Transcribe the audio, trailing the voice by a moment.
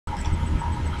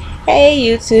Hey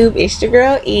YouTube, it's your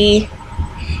girl E,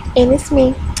 and it's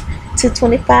me,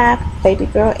 225 baby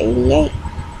girl 88.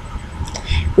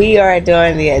 We are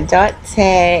doing the adult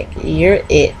tag You're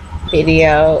It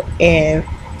video, and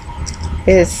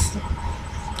it's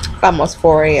almost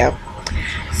 4 a.m.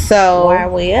 So Why are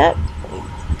we up?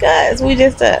 guys, we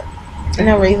just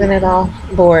No reason at all.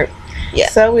 bored. Yeah.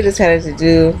 So we decided to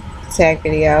do a tag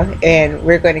video, and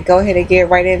we're going to go ahead and get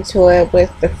right into it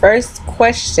with the first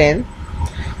question,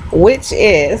 which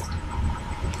is,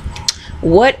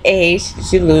 what age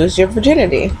did you lose your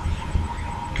virginity?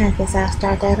 I guess I'll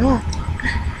start that off.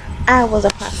 I was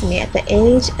approximately at the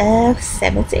age of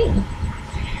 17.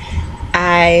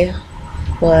 I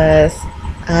was,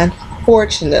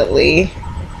 unfortunately,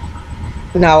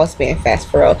 no, I was being fast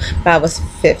forward, but I was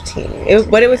 15. It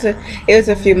was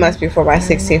a few months before my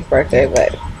 16th birthday,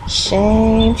 but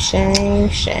Shame, shame,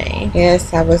 shame.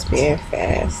 yes, I was being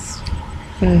fast.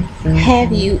 Mm-hmm.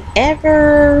 Have you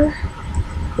ever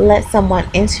let someone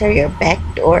enter your back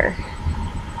door?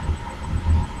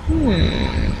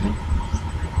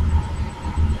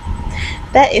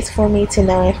 That is for me to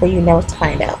know and for you never to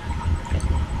find out.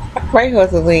 Right,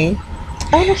 Rosalie?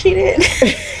 Oh, no, she did.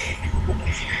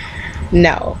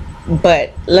 No,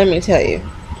 but let me tell you,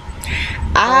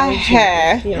 I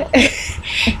have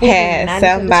had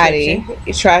somebody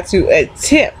try to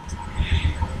attempt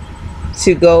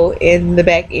to go in the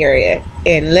back area,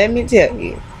 and let me tell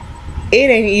you, it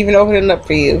ain't even opening up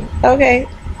for you. Okay,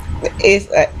 it's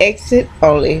an exit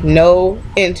only, no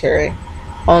entering,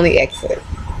 only exit.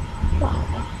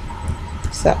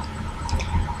 So,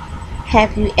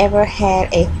 have you ever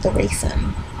had a threesome?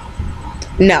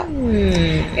 no,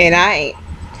 and I ain't.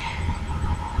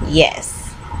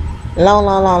 Yes.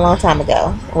 Long time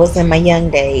ago. It was in my young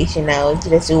days, you know. You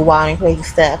just do wild and crazy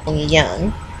stuff when you're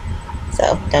young.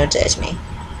 So, don't judge me.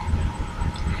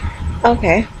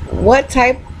 Okay, what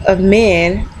type of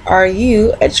men are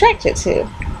you attracted to?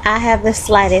 I have the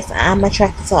slightest. I'm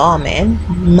attracted to all men.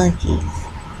 Monkeys.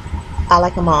 I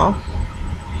like them all.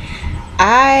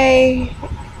 I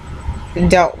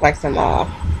don't like them all.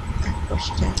 Of course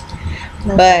you don't.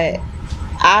 No But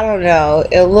I don't know.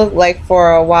 It looked like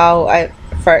for a while, it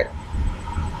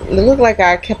looked like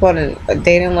I kept on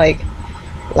dating like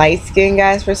light skinned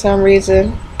guys for some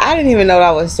reason. I didn't even know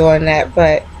I was doing that,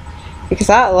 but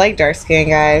because I like dark skinned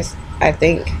guys, I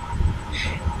think.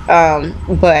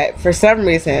 But for some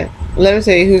reason, let me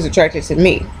tell you who's attracted to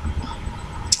me.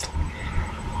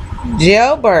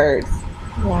 Jailbirds,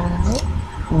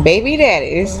 Wow. baby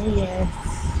daddies, Oh, yes.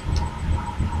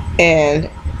 and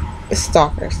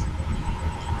stalkers.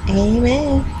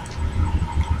 Amen.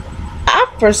 I,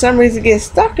 for some reason, get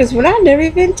stalkers when I never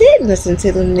even did listen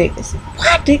to them niggas.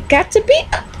 Why they got to be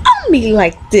up on me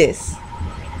like this?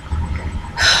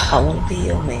 I want to be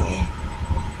your man.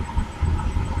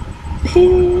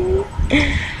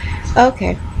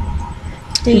 Okay.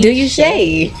 Do you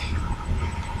shave?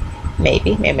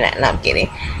 Maybe not. No, I'm kidding.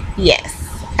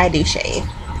 Yes, I do shave.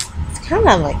 It's kind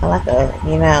of like a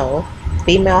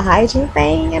female hygiene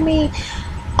thing. I mean,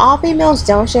 all females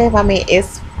don't shave. I mean,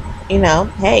 it's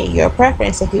hey, your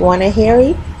preference. If you want it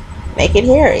hairy, make it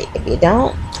hairy. If you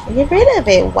don't, get rid of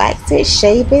it. Wax it,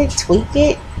 shave it, tweak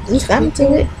it, do something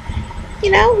to it.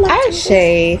 I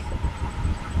shave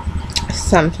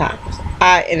sometimes.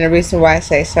 And the reason why I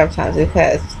say sometimes is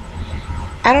because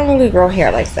I don't really grow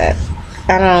hair like that.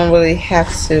 I don't really have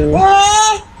to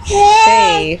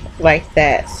shave like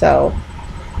that. So,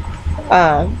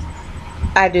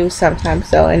 I do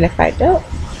sometimes though, and if I don't,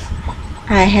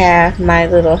 I have my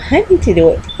little honey to do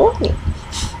it for me.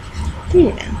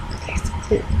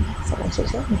 Someone should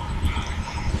tell me.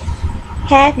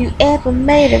 Have you ever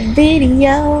made a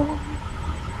video?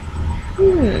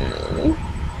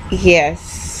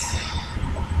 Yes,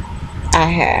 I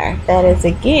have. That is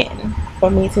again for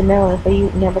me to know and for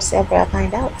you never to ever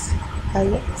find out. Oh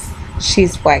yes.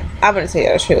 She's whack. I'm gonna tell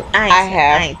you the truth.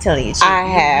 I ain't telling you the truth. I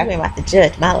have. You ain't about to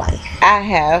judge my life. I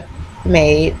have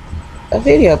made a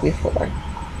video before.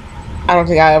 I don't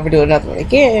think I'll ever do another one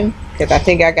again because I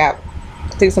think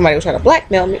somebody was trying to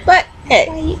blackmail me. But hey,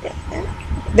 Why you got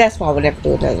that? that's why I would never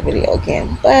do another video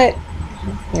again. But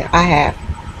I have.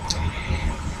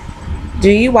 Do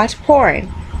you watch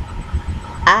porn?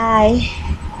 I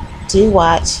do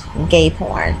watch gay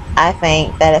porn. I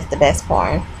think that is the best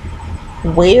porn.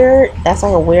 Weird. That's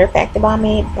like a weird fact about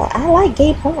me, but I like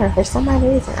gay porn for some odd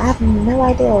reason. I have no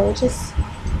idea. It just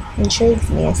intrigues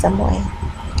me in some way.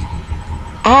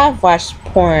 I've watched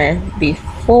porn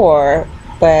before,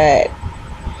 but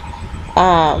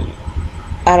I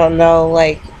don't know,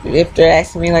 like if they're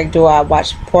asking me like, do I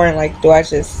watch porn? Like, do I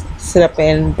just sit up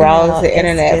and browse the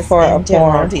internet for a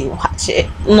porn? Do you watch it?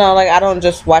 No, like I don't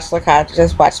just watch like I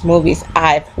just watch movies.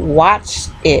 I've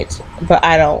watched it, but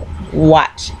I don't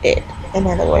watch it. In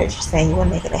other words, you're saying you want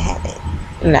to make it a habit.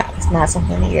 No, it's not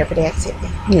something in your everyday activity.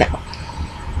 No.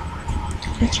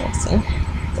 Interesting.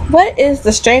 What is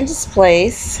the strangest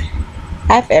place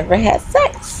I've ever had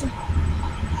sex?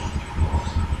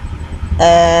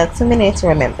 Too many to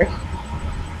remember.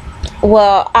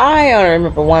 Well, I only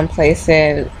remember one place,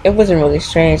 and it wasn't really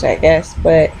strange, I guess,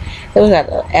 but it was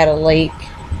at a lake.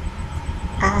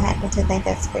 I happen to think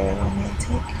that's very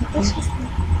romantic.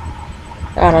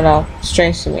 I don't know.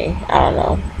 Strange to me. I don't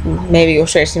know. Maybe it was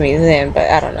strange to me then, but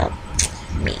I don't know.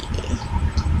 Maybe.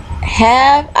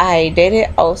 Have I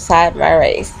dated outside my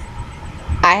race?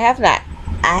 I have not.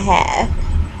 I have.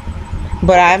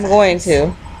 But I'm going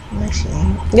to. No, she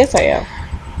ain't. Yes, I am.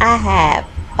 I have.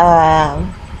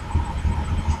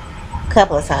 A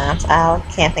couple of times. I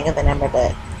can't think of the number,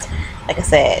 but like I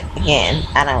said, again,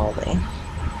 I don't really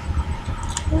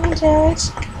judge.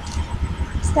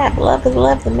 Stop. Love is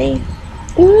love to me.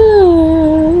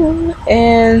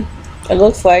 And it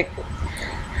looks like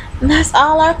that's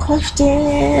all our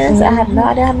questions. I have no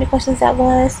idea how many questions that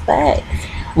was, but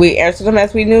we answered them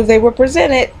as we knew they were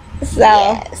presented. So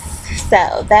yes.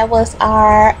 So that was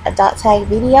our adult tag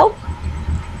video,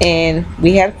 and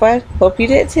we had fun. Hope you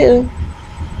did too.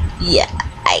 Yeah.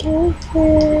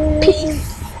 Okay.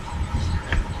 Peace.